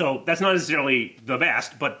 So that's not necessarily the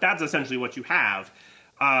best, but that's essentially what you have.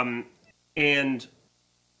 And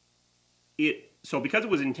so because it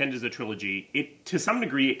was intended as a trilogy, it to some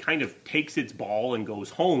degree it kind of takes its ball and goes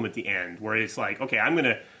home at the end, where it's like, okay, I'm going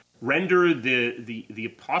to render the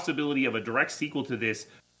possibility of a direct sequel to this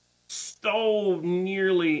so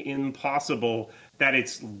nearly impossible that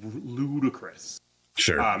it's ludicrous.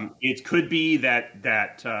 Sure. It could be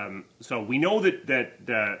that so we know that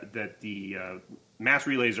the mass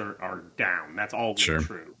relays are down. That's all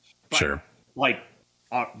true. But, sure. Like,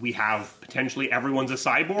 we have potentially everyone's a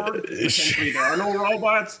cyborg. Potentially there are no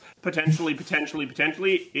robots. Potentially,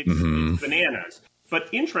 it's bananas. But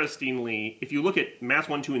interestingly, if you look at Mass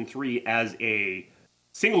 1, 2, and 3 as a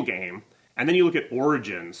single game, and then you look at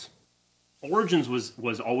Origins was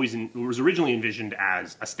originally envisioned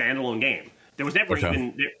as a standalone game. There was never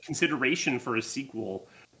even consideration for a sequel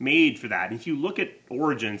made for that. And if you look at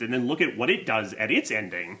Origins and then look at what it does at its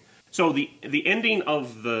ending, so the ending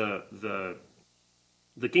of the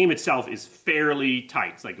game itself is fairly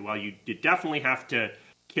tight. It's like, well, you definitely have to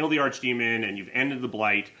kill the archdemon and you've ended the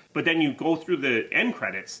blight, but then you go through the end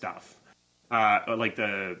credits stuff, like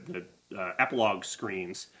the epilogue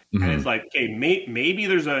screens, and it's like, okay, maybe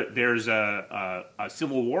there's a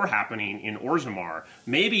civil war happening in Orzammar.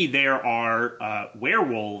 Maybe there are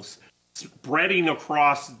werewolves spreading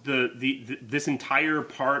across this entire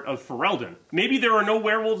part of Ferelden. Maybe there are no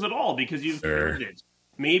werewolves at all because you've killed it.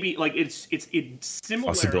 Maybe like it's similar.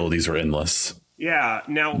 Possibilities are endless. Yeah.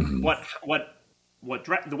 Now,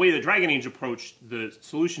 the way the Dragon Age approached the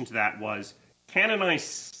solution to that was canonize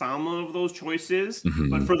some of those choices,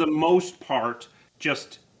 but for the most part,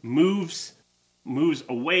 just moves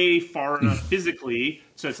away far enough physically,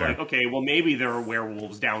 so it's like, okay, well, maybe there are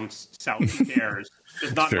werewolves down south. Who cares?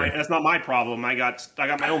 That's not my problem. I got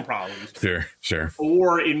my own problems. Sure.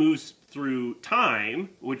 Or it moves through time,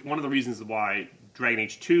 which one of the reasons why Dragon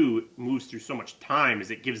Age 2 moves through so much time is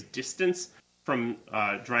it gives distance from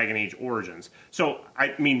Dragon Age Origins. So,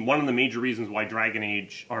 I mean, one of the major reasons why Dragon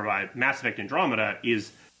Age or Mass Effect Andromeda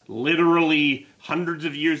is literally hundreds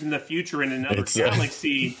of years in the future in another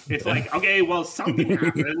galaxy. It's like, okay, well, something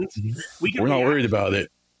happened. We're not worried about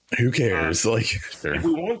it. Who cares? If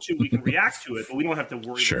we want to, we can react to it, but we don't have to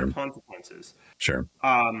worry about the consequences. Sure.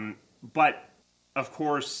 But of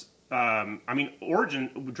course, I mean,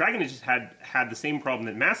 Dragon Age just had the same problem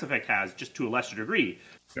that Mass Effect has, just to a lesser degree.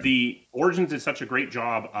 Sure. The Origins did such a great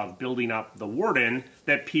job of building up the Warden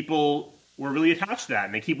that people were really attached to that,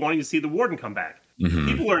 and they keep wanting to see the Warden come back.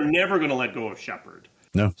 People are never going to let go of Shepard.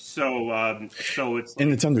 No. So it's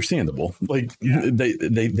and it's understandable. Like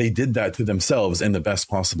they did that to themselves in the best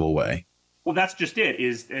possible way. Well, that's just it.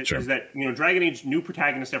 Is that Dragon Age new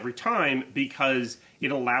protagonist every time because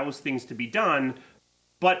it allows things to be done,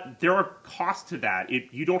 but there are costs to that.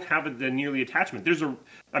 You don't have the nearly attachment. There's a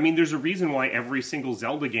reason why every single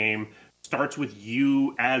Zelda game starts with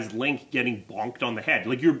you as Link getting bonked on the head.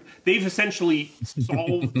 Like they've essentially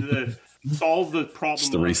solved the problem. It's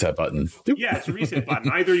the reset button. Yeah, it's a reset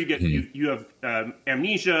button. Either you get you have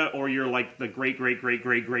amnesia, or you're like the great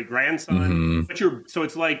grandson. But so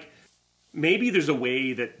it's like maybe there's a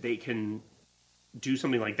way that they can do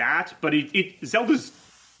something like that. But Zelda's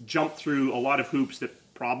jumped through a lot of hoops that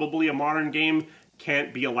probably a modern game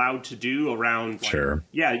can't be allowed to do around. Like,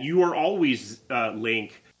 yeah, you are always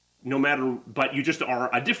Link, no matter, but you just are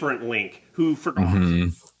a different Link who forgot.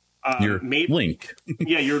 You're Link.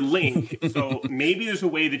 Yeah, you're Link. So maybe there's a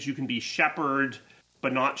way that you can be Shepard,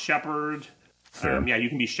 but not Shepard. Yeah, you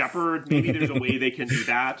can be Shepard. Maybe there's a way they can do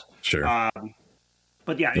that. Sure.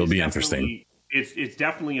 But yeah, it'll be interesting. It's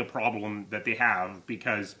definitely a problem that they have,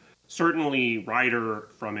 because certainly Ryder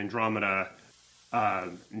from Andromeda,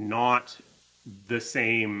 not the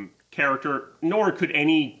same character, nor could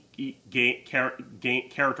any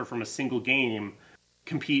character from a single game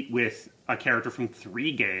compete with a character from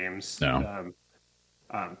 3 games. No.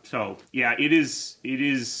 So yeah, it is.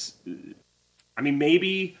 I mean,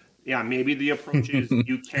 maybe the approach is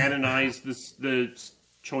you canonize the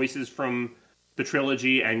choices from the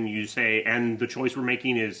trilogy, and you say, and the choice we're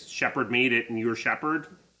making is Shepard made it, and you're Shepard.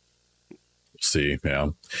 See,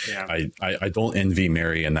 yeah. I don't envy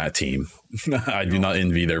Mary and that team. I do not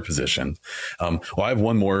envy their position. Well, I have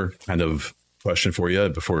one more kind of question for you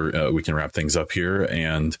before we can wrap things up here,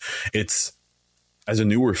 and it's as a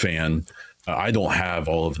newer fan, I don't have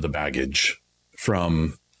all of the baggage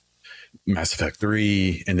from Mass Effect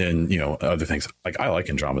 3 and then, other things. Like, I like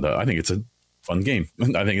Andromeda. I think it's a fun game.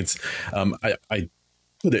 I think it's, I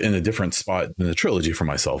put it in a different spot than the trilogy for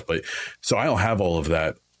myself, but so I don't have all of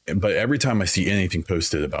that. But every time I see anything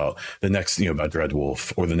posted about the next, about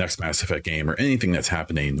Dreadwolf or the next Mass Effect game or anything that's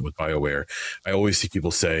happening with BioWare, I always see people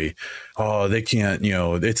say, oh, they can't,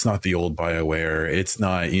 it's not the old BioWare. It's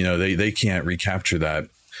not, they can't recapture that.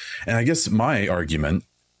 And I guess my argument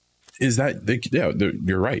is that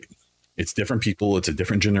you're right. It's different people. It's a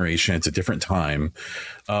different generation. It's a different time.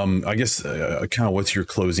 I guess kind of what's your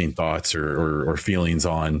closing thoughts or feelings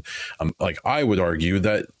on, like, I would argue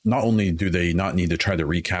that not only do they not need to try to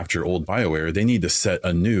recapture old BioWare, they need to set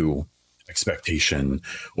a new expectation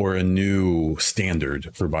or a new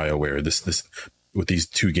standard for BioWare. This with these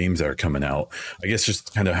two games that are coming out. I guess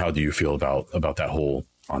just kind of how do you feel about that whole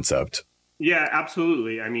concept? Yeah,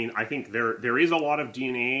 absolutely. I mean, I think there is a lot of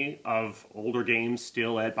DNA of older games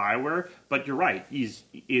still at BioWare, but you're right.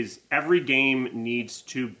 Is every game needs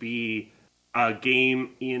to be a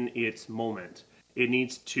game in its moment. It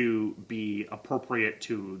needs to be appropriate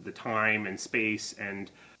to the time and space and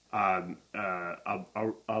of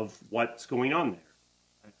what's going on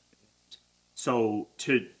there. So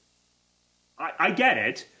I get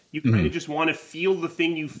it. You kind of just want to feel the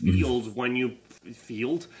thing you feel when you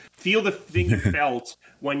feel the thing you felt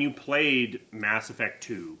when you played Mass Effect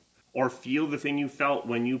 2, or feel the thing you felt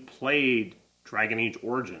when you played Dragon Age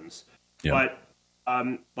Origins. Yeah. But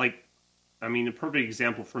a perfect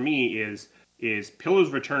example for me is Pillars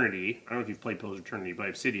of Eternity. I don't know if you've played Pillars of Eternity by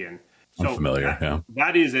Obsidian. I'm familiar.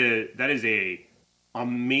 That is a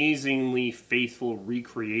amazingly faithful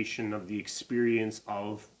recreation of the experience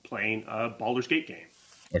of playing a Baldur's Gate game.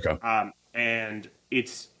 Okay. And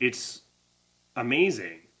it's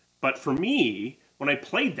amazing. But for me, when I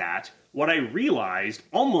played that, what I realized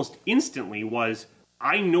almost instantly was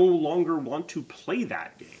I no longer want to play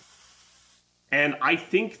that game. And I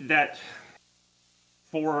think that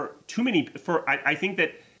I think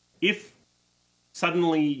that if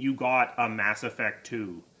suddenly you got a Mass Effect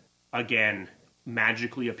 2 again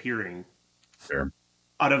magically appearing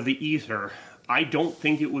out of the ether, I don't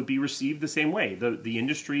think it would be received the same way. The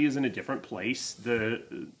industry is in a different place.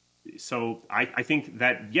 So I think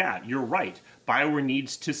that, yeah, you're right. BioWare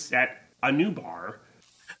needs to set a new bar.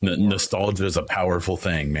 Nostalgia is a powerful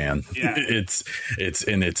thing, man. Yeah. It's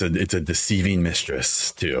a deceiving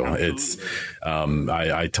mistress too. Absolutely. It's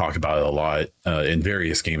I talk about it a lot in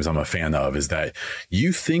various games I'm a fan of, is that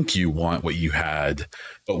you think you want what you had,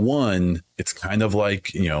 but one, it's kind of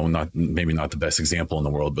like, maybe not the best example in the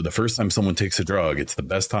world, but the first time someone takes a drug, it's the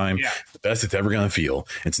best time, the best it's ever going to feel.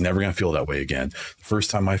 It's never going to feel that way again. The first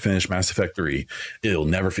time I finish Mass Effect 3, it'll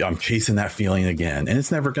never feel, I'm chasing that feeling again, and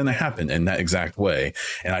it's never going to happen in that exact way.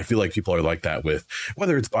 And I feel like people are like that with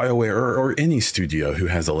whether it's BioWare or any studio who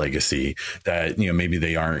has a legacy that, maybe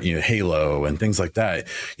they aren't, Halo and things like that.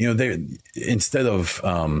 They, instead of,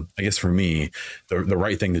 I guess for me, the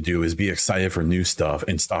right thing to do is be excited for new stuff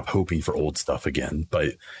and stop hoping for old stuff again.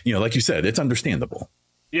 But, like you said, it's understandable.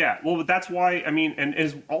 Yeah, well, that's why, and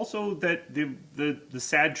is also that the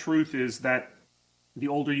sad truth is that the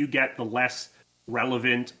older you get, the less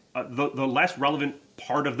relevant, the less relevant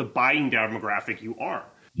part of the buying demographic you are.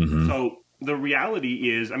 Mm-hmm. So the reality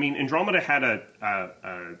is, Andromeda had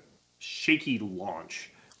a shaky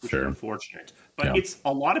launch, which is unfortunate. But it's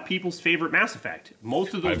a lot of people's favorite Mass Effect.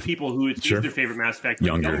 Most of those people who it's their favorite Mass Effect are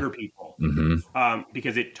younger people. Mm-hmm.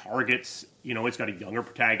 Because it targets, it's got a younger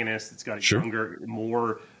protagonist. It's got a younger,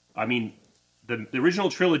 more... the original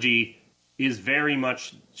trilogy is very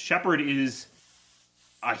much... Shepard is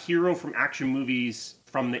a hero from action movies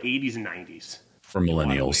from the 80s and 90s. For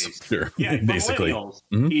millennials. Sure. Yeah, basically. Millennials.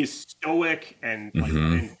 Mm-hmm. He is stoic and...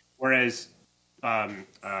 and whereas...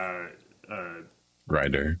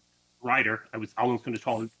 Ryder. I was almost going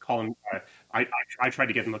to call him. I tried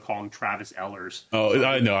to get him to call him Travis Ellers. Oh,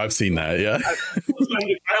 I know. I've seen that. Yeah.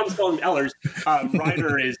 I almost call him Ellers.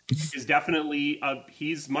 Ryder is definitely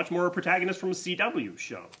he's much more a protagonist from a CW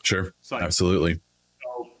show. Sure. So, absolutely.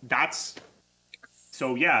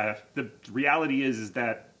 So yeah. The reality is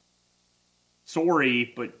that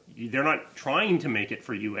sorry, but they're not trying to make it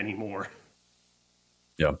for you anymore.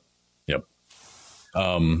 Yeah. Yep.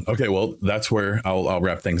 Okay, well, that's where I'll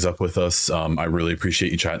wrap things up with us. I really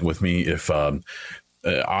appreciate you chatting with me. If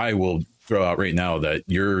I will throw out right now that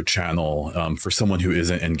your channel, for someone who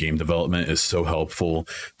isn't in game development, is so helpful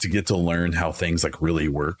to get to learn how things like really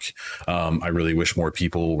work. I really wish more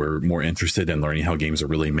people were more interested in learning how games are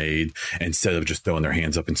really made instead of just throwing their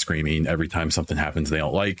hands up and screaming every time something happens they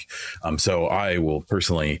don't like. So I will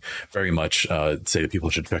personally very much say that people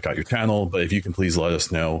should check out your channel, but if you can please let us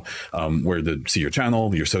know where to see your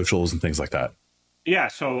channel, your socials, and things like that. Yeah,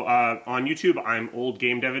 so on YouTube, I'm Old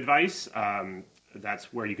Game Dev Advice.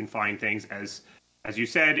 That's where you can find things. As you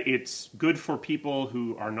said, it's good for people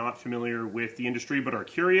who are not familiar with the industry but are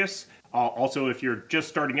curious. Also, if you're just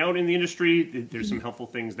starting out in the industry, there's some helpful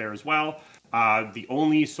things there as well. The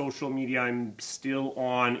only social media I'm still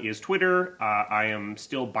on is Twitter. I am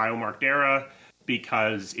still Darrah,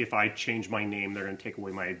 because if I change my name, they're going to take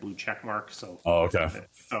away my blue check mark. So, okay.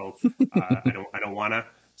 So I don't want to.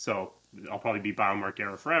 So I'll probably be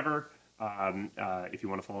Darrah forever. If you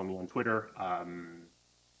want to follow me on Twitter,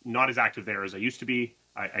 not as active there as I used to be.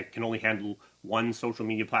 I can only handle one social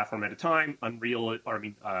media platform at a time.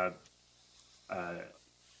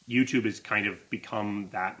 YouTube has kind of become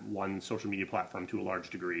that one social media platform to a large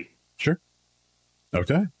degree. Sure.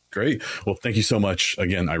 Okay, great. Well, thank you so much.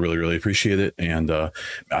 Again, I really, really appreciate it. And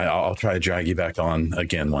I'll try to drag you back on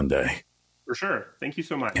again one day. For sure. Thank you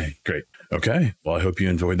so much. Okay, great. Okay. Well, I hope you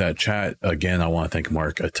enjoyed that chat. Again, I want to thank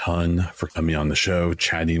Mark a ton for coming on the show,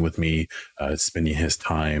 chatting with me, spending his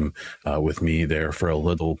time with me there for a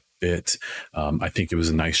little bit. I think it was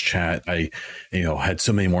a nice chat. I, had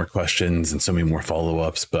so many more questions and so many more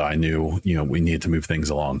follow-ups, but I knew, we needed to move things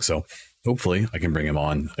along. So hopefully I can bring him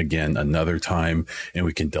on again another time and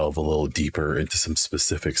we can delve a little deeper into some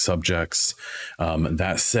specific subjects.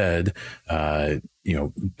 That said,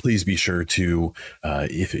 please be sure to,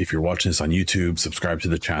 if you're watching this on YouTube, subscribe to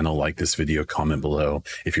the channel, like this video, comment below.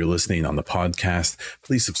 If you're listening on the podcast,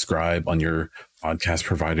 please subscribe on your podcast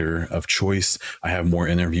provider of choice. I have more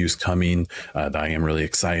interviews coming that I am really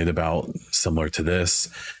excited about, similar to this.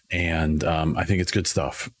 And I think it's good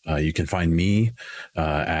stuff. You can find me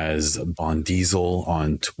as Bon Diesel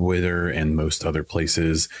on Twitter and most other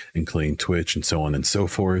places, including Twitch and so on and so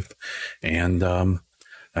forth. And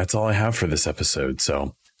that's all I have for this episode.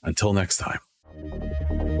 So until next time.